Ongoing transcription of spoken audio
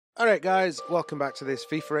Alright guys, welcome back to this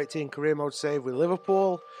FIFA 18 career mode save with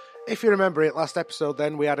Liverpool. If you remember it, last episode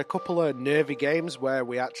then, we had a couple of nervy games where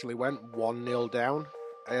we actually went 1-0 down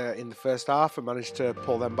in the first half and managed to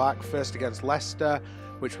pull them back. First against Leicester,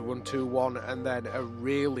 which we won 2-1, and then a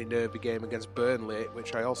really nervy game against Burnley,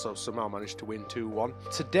 which I also somehow managed to win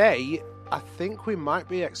 2-1. Today, I think we might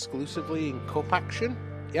be exclusively in cup action.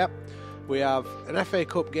 Yep, we have an FA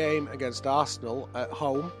Cup game against Arsenal at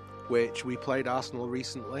home, which we played Arsenal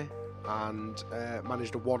recently and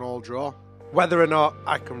managed a 1-1 draw. Whether or not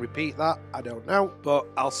I can repeat that, I don't know, but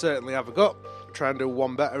I'll certainly have a go, try and do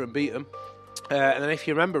one better and beat them. And then if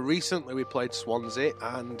you remember, recently we played Swansea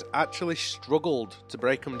and actually struggled to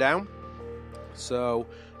break them down. So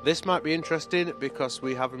this might be interesting because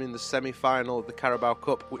we have them in the semi-final of the Carabao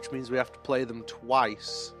Cup, which means we have to play them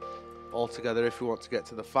twice altogether if we want to get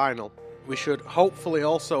to the final. We should hopefully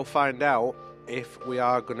also find out if we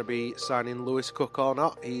are going to be signing Lewis Cook or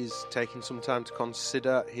not. He's taking some time to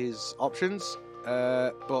consider his options.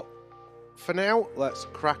 But for now, let's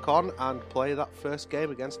crack on and play that first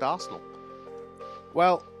game against Arsenal.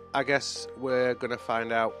 Well, I guess we're going to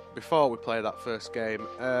find out before we play that first game.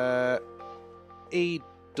 He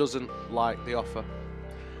doesn't like the offer.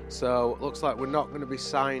 So it looks like we're not going to be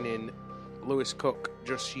signing Lewis Cook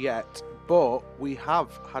just yet. But we have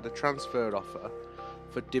had a transfer offer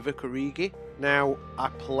for Divock Origi. Now, I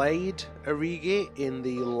played Origi in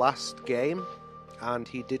the last game and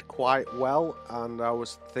he did quite well, and I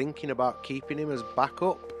was thinking about keeping him as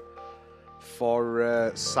backup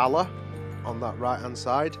for Salah on that right hand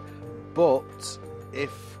side. But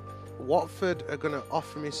if Watford are going to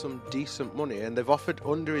offer me some decent money, and they've offered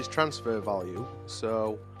under his transfer value,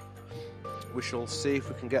 so we shall see if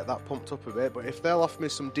we can get that pumped up a bit. But if they'll offer me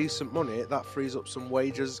some decent money, that frees up some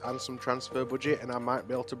wages and some transfer budget, and I might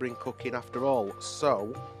be able to bring Cook in after all.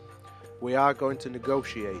 So we are going to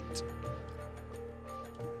negotiate,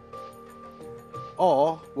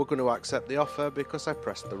 or we're going to accept the offer because I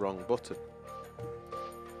pressed the wrong button.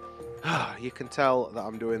 You can tell that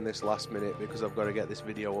I'm doing this last minute because I've got to get this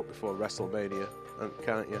video up before WrestleMania,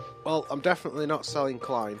 can't you? Well, I'm definitely not selling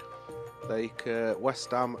Klein.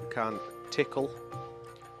 West Ham can tickle.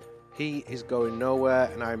 He is going nowhere,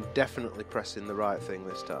 and I'm definitely pressing the right thing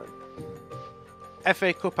this time.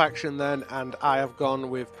 FA Cup action then, and I have gone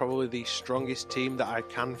with probably the strongest team that I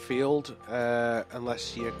can field,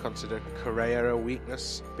 unless you consider Correa a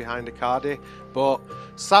weakness behind Icardi. But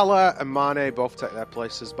Salah and Mane both take their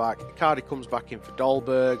places back. Icardi comes back in for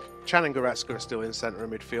Dolberg. Chan and Goretzka are still in centre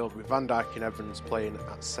of midfield, with Van Dijk and Evans playing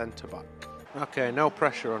at centre back. Okay, no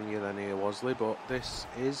pressure on you then here, Wasley, but this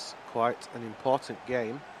is quite an important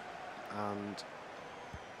game, and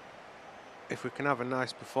if we can have a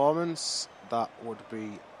nice performance, that would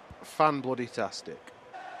be fan-bloody-tastic.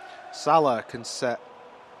 Salah can set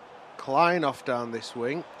Klein off down this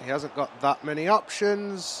wing. He hasn't got that many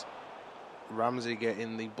options. Ramsey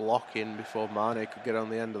getting the block in before Mane could get on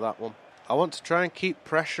the end of that one. I want to try and keep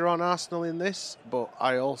pressure on Arsenal in this, but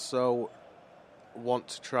I also want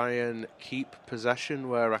to try and keep possession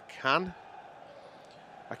where I can.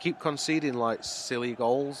 I keep conceding like silly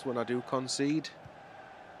goals when I do concede,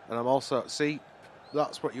 and I'm also, see,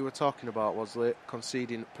 that's what you were talking about, Wasley,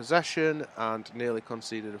 conceding possession and nearly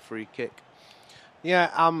conceded a free kick. Yeah,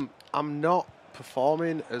 I'm not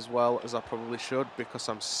performing as well as I probably should because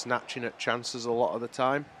I'm snatching at chances a lot of the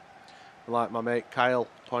time. Like my mate Kyle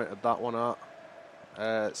pointed that one out,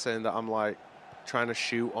 saying that I'm like trying to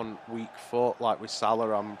shoot on weak foot, like with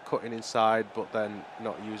Salah. I'm cutting inside but then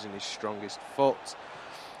not using his strongest foot.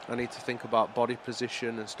 I need to think about body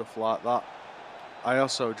position and stuff like that. I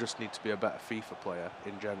also just need to be a better FIFA player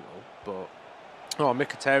in general. But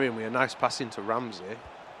Mkhitaryan with a nice pass into Ramsey,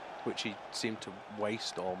 which he seemed to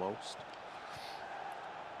waste almost.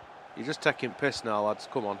 You're just taking piss now, lads,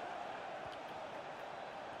 come on.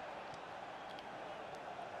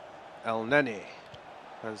 El Neni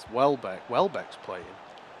as Welbeck's playing.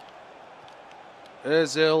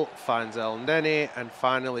 Ozil finds El Neni, and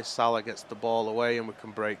finally Salah gets the ball away and we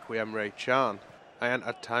can break with Emre Can. I hadn't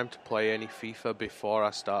had time to play any FIFA before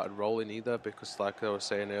I started rolling either because, like I was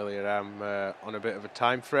saying earlier, I'm on a bit of a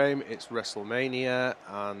time frame. It's WrestleMania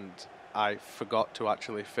and I forgot to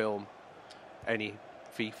actually film any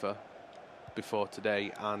FIFA before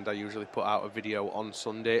today, and I usually put out a video on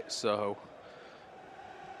Sunday, so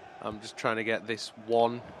I'm just trying to get this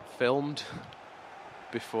one filmed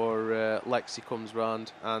before Lexi comes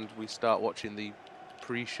round and we start watching the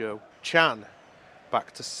pre-show. Chan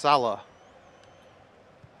back to Salah.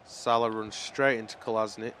 Salah runs straight into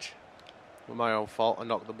Kolasinac. With my own fault, I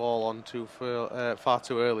knocked the ball on far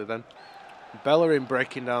too early then. Bellerin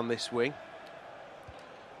breaking down this wing.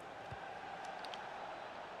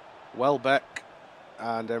 Welbeck,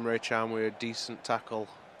 and Emre Can with a decent tackle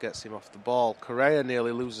gets him off the ball. Correa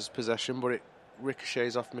nearly loses possession, but it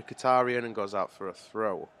ricochets off Mkhitaryan and goes out for a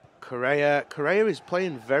throw. Correa is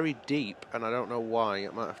playing very deep, and I don't know why. I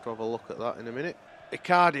might have to have a look at that in a minute.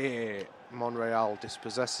 Icardi, Monreal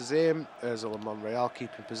dispossesses him. Ozil and Monreal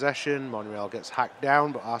keeping possession. Monreal gets hacked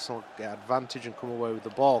down, but Arsenal get advantage and come away with the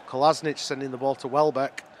ball. Kolasinac sending the ball to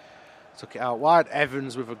Welbeck. Took it out wide.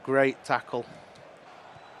 Evans with a great tackle.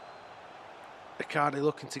 Icardi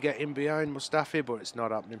looking to get in behind Mustafi, but it's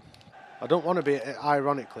not happening. I don't want to be,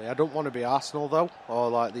 ironically, I don't want to be Arsenal though, or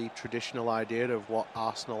like the traditional idea of what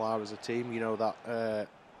Arsenal are as a team. You know, that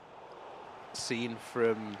scene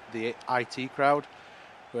from the IT crowd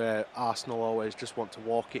where Arsenal always just want to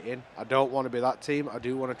walk it in. I don't want to be that team. I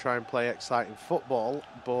do want to try and play exciting football,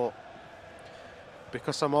 but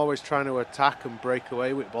because I'm always trying to attack and break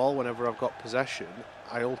away with ball whenever I've got possession,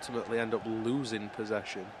 I ultimately end up losing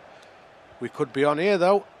possession. We could be on here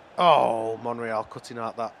though. Oh, Monreal cutting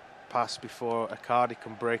out that pass before Icardi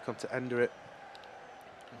can break on to ender it.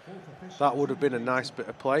 That would have been a nice bit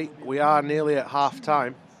of play. We are nearly at half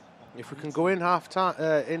time. If we can go in at half time,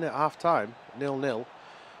 0-0.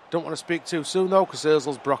 Don't want to speak too soon though, because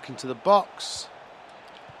Ozil's brocking to the box.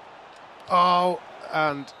 Oh,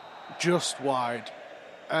 and just wide.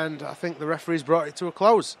 And I think the referee's brought it to a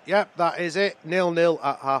close. Yep, that is it. 0-0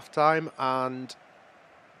 at half time, and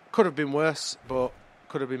could have been worse, but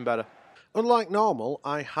could have been better. Unlike normal,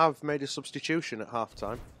 I have made a substitution at half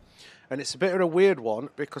time. And it's a bit of a weird one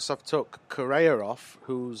because I've took Correa off,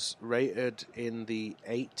 who's rated in the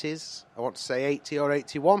 80s. I want to say 80 or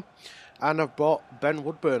 81. And I've brought Ben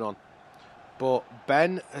Woodburn on. But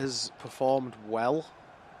Ben has performed well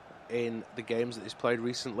in the games that he's played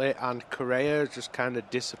recently, and Correa just kind of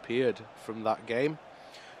disappeared from that game.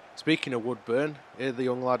 Speaking of Woodburn, here the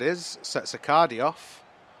young lad is, sets Icardi off.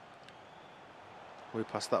 We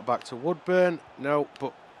pass that back to Woodburn. No,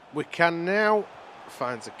 but we can now.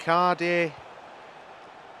 Finds Icardi.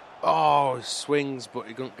 Oh, he swings, but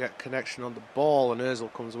he doesn't get connection on the ball, and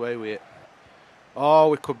Ozil comes away with it. Oh,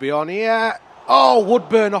 we could be on here. Oh,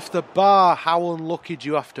 Woodburn off the bar. How unlucky do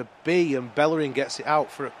you have to be? And Bellerin gets it out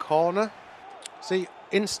for a corner. See,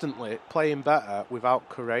 instantly playing better without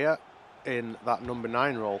Correa in that number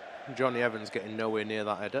 9 role. Johnny Evans getting nowhere near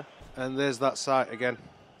that header. And there's that sight again.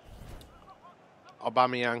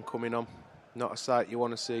 Aubameyang coming on. Not a sight you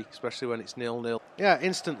want to see, especially when it's 0-0. Yeah,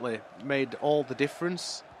 instantly made all the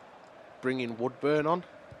difference bringing Woodburn on.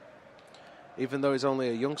 Even though he's only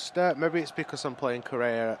a youngster, maybe it's because I'm playing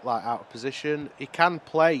Correa like out of position. He can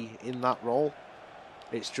play in that role.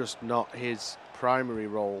 It's just not his primary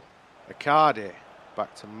role. Icardi,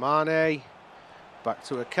 back to Mane, back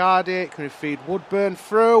to Icardi. Can he feed Woodburn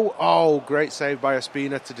through? Oh, great save by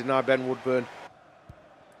Ospina to deny Ben Woodburn.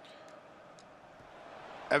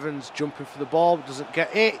 Evans jumping for the ball, doesn't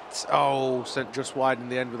get it. Oh, sent just wide in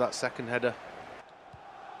the end with that second header.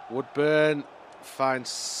 Woodburn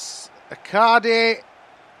finds Icardi,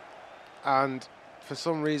 and for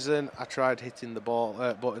some reason I tried hitting the ball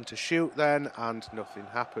button to shoot then, and nothing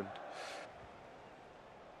happened.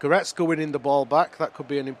 Goretzka winning the ball back. That could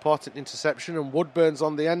be an important interception, and Woodburn's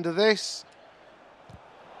on the end of this.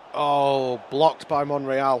 Oh, blocked by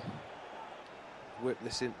Monreal. Whip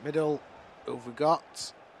this in middle. Who have we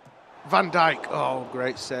got? Van Dijk. Oh,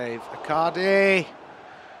 great save. Icardi.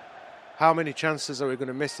 How many chances are we going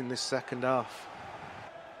to miss in this second half?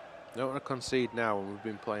 Don't want to concede now when we've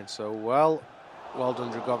been playing so well. Well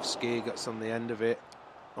done, Dragowski. Gets on the end of it.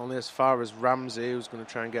 Only as far as Ramsey, who's going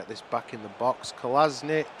to try and get this back in the box.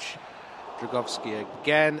 Kolasinac. Dragowski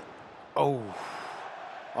again. Oh.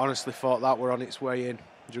 Honestly thought that were on its way in.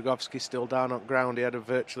 Dragowski still down on ground. He had a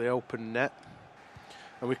virtually open net.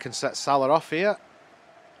 And we can set Salah off here.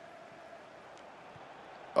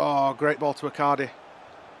 Oh, great ball to Icardi.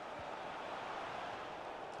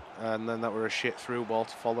 And then that were a shit through ball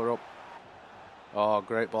to follow up. Oh,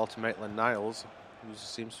 great ball to Maitland-Niles, who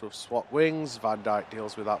seems to have swapped wings. Van Dijk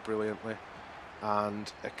deals with that brilliantly. And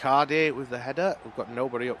Icardi with the header. We've got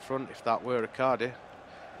nobody up front if that were Icardi.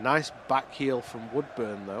 Nice back heel from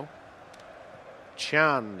Woodburn, though.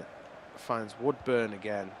 Chan finds Woodburn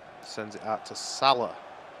again. Sends it out to Salah.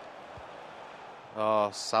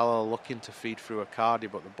 Oh, Salah looking to feed through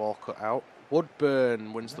Icardi, but the ball cut out.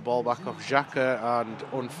 Woodburn wins the ball back off Xhaka, and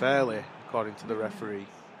unfairly, according to the referee.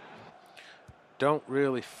 Don't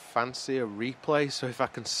really fancy a replay, so if I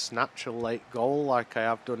can snatch a late goal like I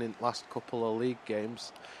have done in the last couple of league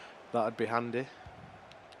games, that'd be handy.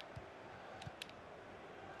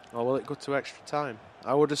 Or will it go to extra time?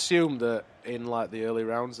 I would assume that in like the early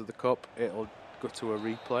rounds of the cup, it'll go to a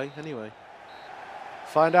replay anyway.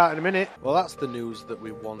 Find out in a minute. Well, that's the news that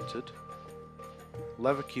we wanted.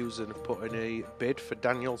 Leverkusen have put in a bid for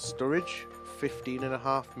Daniel Sturridge,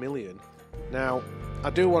 15.5 million. Now, I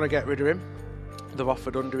do want to get rid of him. They've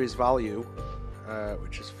offered under his value,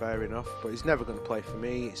 which is fair enough, but he's never going to play for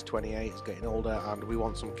me. He's 28, he's getting older, and we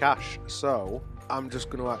want some cash. So, I'm just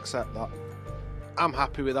going to accept that. I'm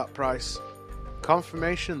happy with that price.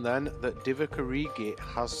 Confirmation then that Divock Origi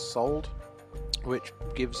has sold, which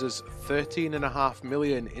gives us 13.5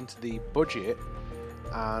 million into the budget,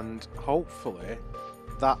 and hopefully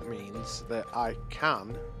that means that I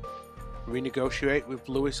can renegotiate with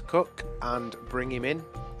Lewis Cook and bring him in,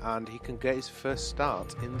 and he can get his first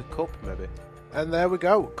start in the cup maybe. And there we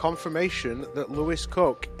go, confirmation that Lewis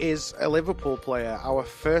Cook is a Liverpool player, our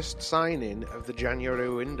first signing of the January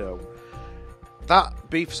window. That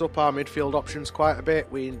beefs up our midfield options quite a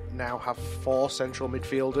bit. We now have 4 central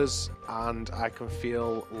midfielders, and I can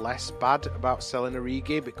feel less bad about selling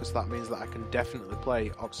Origi because that means that I can definitely play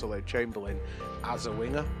Oxlade-Chamberlain as a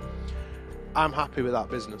winger. I'm happy with that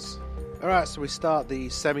business. Alright, so we start the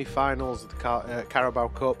semi-finals of the Carabao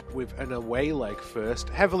Cup with an away leg first.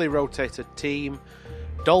 Heavily rotated team.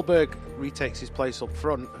 Dolberg retakes his place up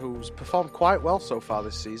front, who's performed quite well so far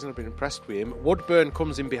this season. I've been impressed with him. Woodburn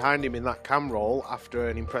comes in behind him in that cam role after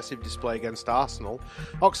an impressive display against Arsenal.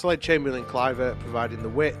 Oxlade-Chamberlain, Kluivert providing the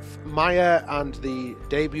width. Maya and the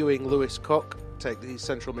debuting Lewis Cook take the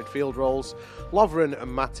central midfield roles. Lovren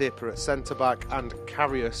and Matip are at centre-back, and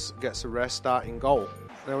Karius gets a rare starting goal.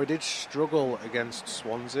 Now, we did struggle against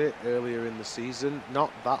Swansea earlier in the season,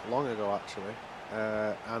 not that long ago actually.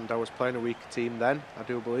 And I was playing a weaker team then, I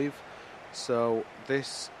do believe. So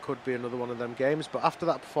this could be another one of them games. But after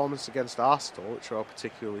that performance against Arsenal, which I'm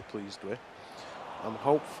particularly pleased with, I'm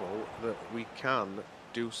hopeful that we can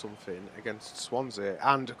do something against Swansea.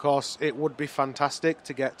 And of course, it would be fantastic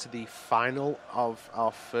to get to the final of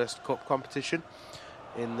our first cup competition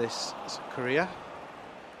in this career.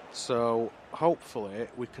 So hopefully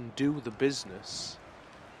we can do the business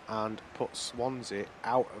and put Swansea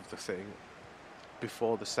out of the thing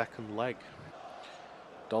before the second leg.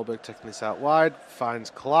 Dolberg taking this out wide,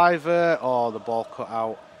 finds Kluivert. Oh, the ball cut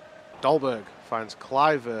out. Dolberg finds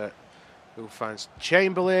Kluivert, who finds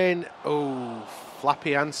Chamberlain. Oh,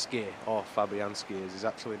 Flapianski, or Fabianski as he's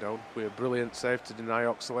actually known, with a brilliant save to deny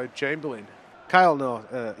Oxlade-Chamberlain. Kyle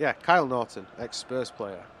Norton, ex-Spurs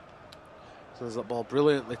player. Sends that ball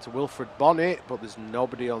brilliantly to Wilfred Bonnet, but there's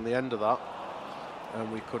nobody on the end of that.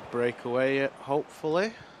 And we could break away it,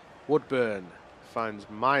 hopefully. Woodburn finds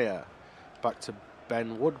Maya. Back to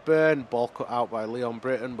Ben Woodburn. Ball cut out by Leon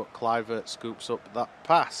Britton, but Kluivert scoops up that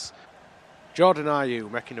pass. Jordan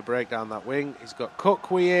Ayew making a break down that wing. He's got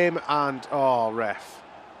Cook with him, and ref.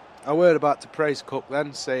 I were about to praise Cook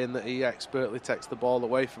then, saying that he expertly takes the ball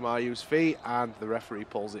away from Ayew's feet, and the referee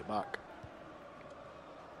pulls it back.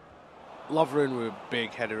 Lovren with a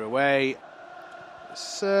big header away.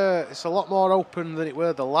 It's a lot more open than it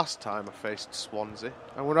were the last time I faced Swansea.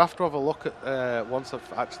 I'm going to have a look at once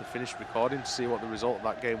I've actually finished recording to see what the result of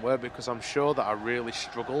that game were, because I'm sure that I really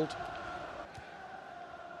struggled.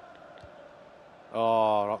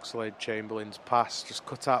 Oh, Oxlade-Chamberlain's pass just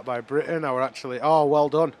cut out by Britton. I were actually... Oh, well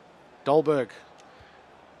done. Dolberg.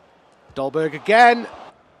 Dolberg again.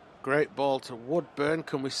 Great ball to Woodburn.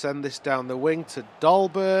 Can we send this down the wing to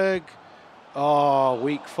Dolberg? Oh,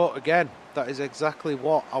 weak foot again. That is exactly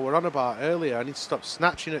what I were on about earlier. I need to stop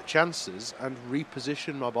snatching at chances and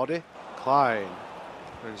reposition my body. Klein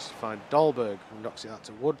manages to find Dolberg, who knocks it out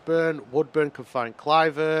to Woodburn. Woodburn can find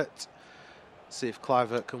Kluivert. See if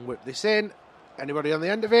Kluivert can whip this in. Anybody on the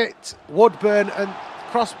end of it? Woodburn and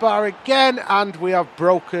crossbar again, and we have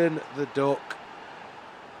broken the duck.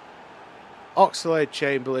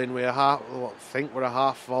 Oxlade-Chamberlain, I think we're a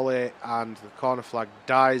half volley, and the corner flag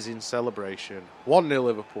dies in celebration. 1-0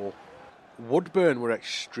 Liverpool. Woodburn were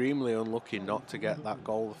extremely unlucky not to get that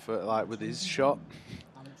goal with his shot.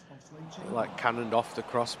 Cannoned off the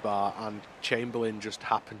crossbar, and Chamberlain just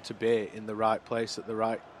happened to be in the right place at the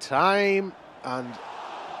right time, and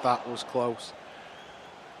that was close.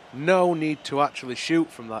 No need to actually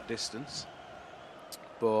shoot from that distance,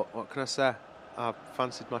 but what can I say? I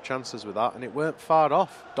fancied my chances with that, and it weren't far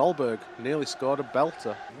off. Dolberg nearly scored a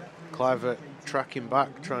belter. Kluivert tracking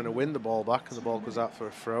back, trying to win the ball back, and the ball goes out for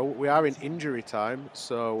a throw. We are in injury time,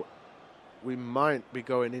 so we might be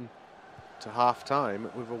going into half-time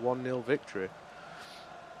with a 1-0 victory,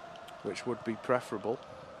 which would be preferable.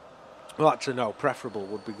 Well, actually, no, preferable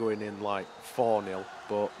would be going in 4-0,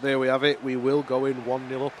 but there we have it. We will go in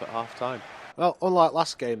 1-0 up at half-time. Well, unlike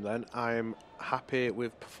last game then, I'm happy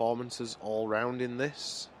with performances all round in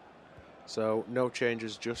this, so no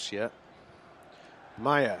changes just yet.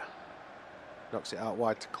 Meyer knocks it out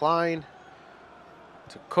wide to Klein,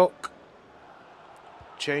 to Cook.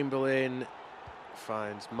 Chamberlain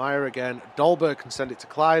finds Meyer again. Dolberg can send it to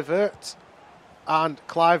Kluivert, and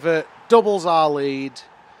Kluivert doubles our lead.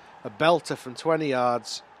 A belter from 20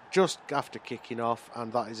 yards just after kicking off,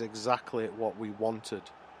 and that is exactly what we wanted.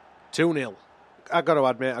 2-0. I got to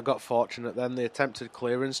admit, I got fortunate then. The attempted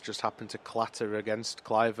clearance just happened to clatter against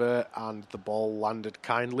Kluivert, and the ball landed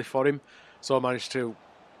kindly for him, so I managed to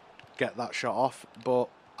get that shot off. But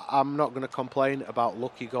I'm not going to complain about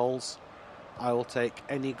lucky goals. I will take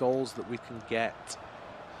any goals that we can get.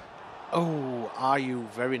 Oh, are you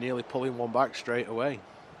very nearly pulling one back straight away?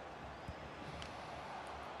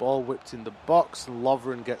 Ball whipped in the box, and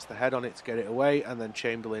Lovren gets the head on it to get it away, and then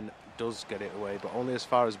Chamberlain does get it away, but only as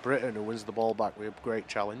far as Britton, who wins the ball back with a great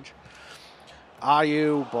challenge. Are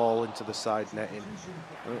ball into the side netting.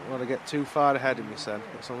 I don't want to get too far ahead of me, son.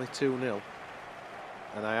 It's only 2-0.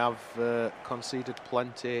 And I have conceded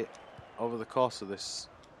plenty over the course of this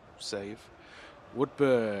save.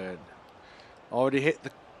 Woodburn already hit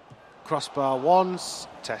the crossbar once,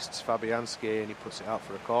 tests Fabianski, and he puts it out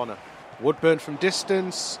for a corner. Woodburn from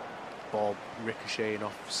distance, ball ricocheting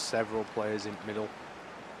off several players in middle.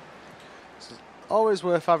 It's always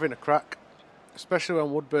worth having a crack, especially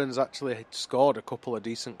when Woodburn's actually scored a couple of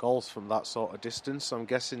decent goals from that sort of distance. I'm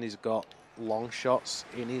guessing he's got long shots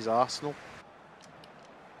in his arsenal.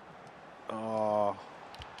 Oh,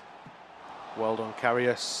 well done,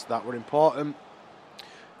 Karius. That were important.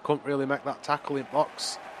 Couldn't really make that tackle in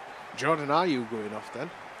box. Jordan, are you going off then?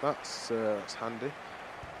 That's handy.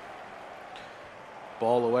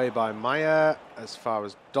 Ball away by Meyer. As far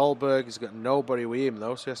as Dolberg, he's got nobody with him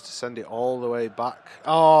though, so he has to send it all the way back.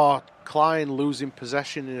 Oh, Klein losing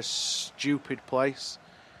possession in a stupid place.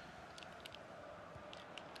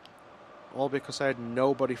 All because I had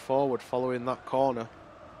nobody forward following that corner.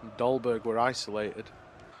 And Dolberg were isolated.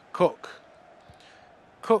 Cook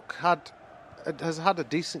has had a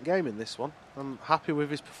decent game in this one. I'm happy with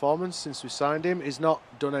his performance since we signed him. He's not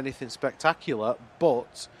done anything spectacular,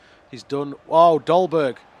 but he's done... Oh,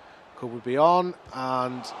 Dolberg. Could we be on?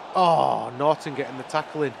 And... Oh, Norton getting the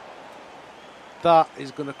tackle in. That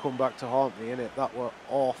is going to come back to haunt me, innit? That were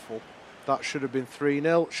awful. That should have been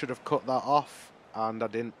 3-0. Should have cut that off. And I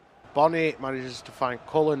didn't. Bonny manages to find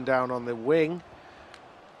Cullen down on the wing.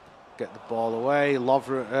 Get the ball away.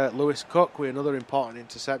 Lewis Cook with another important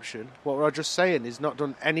interception. What we're just saying, he's not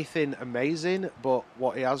done anything amazing, but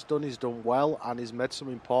what he has done, he's done well, and he's made some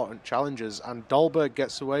important challenges. And Dolberg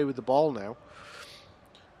gets away with the ball now.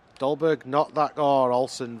 Dolberg not that... Oh,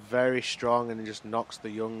 Olsen very strong, and he just knocks the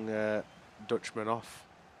young Dutchman off,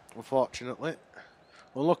 unfortunately.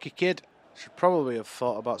 Unlucky kid. Should probably have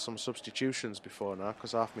thought about some substitutions before now,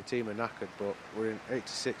 because half my team are knackered, but we're in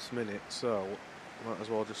 86 minutes, so... Might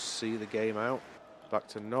as well just see the game out. Back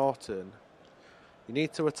to Norton. You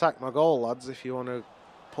need to attack my goal, lads, if you want to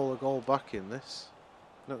pull a goal back in this.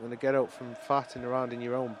 You're not going to get out from farting around in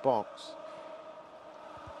your own box.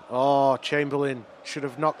 Oh, Chamberlain should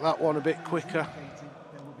have knocked that one a bit quicker.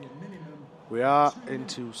 We are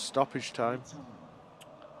into stoppage time.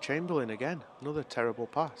 Chamberlain again. Another terrible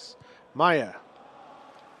pass. Meyer.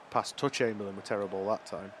 Pass to Chamberlain were terrible that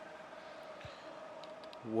time.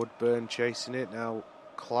 Woodburn chasing it now.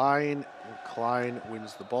 Klein, and Klein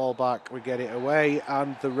wins the ball back. We get it away,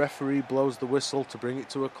 and the referee blows the whistle to bring it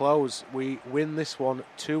to a close. We win this one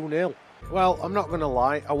 2-0. Well, I'm not going to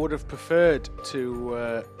lie, I would have preferred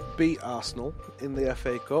to beat Arsenal in the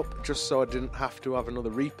FA Cup, just so I didn't have to have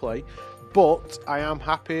another replay. But I am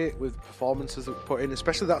happy with the performances that we put in,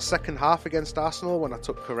 especially that second half against Arsenal when I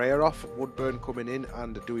took Correa off, Woodburn coming in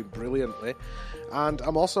and doing brilliantly. And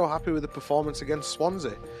I'm also happy with the performance against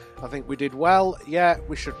Swansea. I think we did well. Yeah,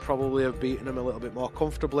 we should probably have beaten them a little bit more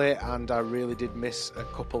comfortably, and I really did miss a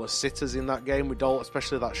couple of sitters in that game, with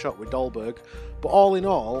especially that shot with Dolberg. But all in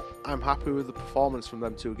all, I'm happy with the performance from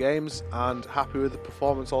them two games, and happy with the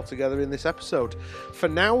performance altogether in this episode. For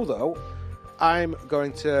now, though, I'm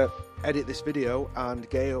going to edit this video and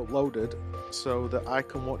get it uploaded so that I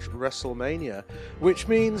can watch WrestleMania, which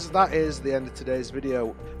means that is the end of today's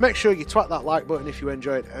video. Make sure you twat that like button if you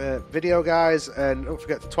enjoyed the video, guys, and don't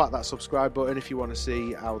forget to twat that subscribe button if you want to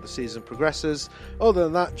see how the season progresses. Other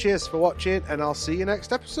than that, cheers for watching, and I'll see you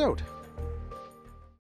next episode.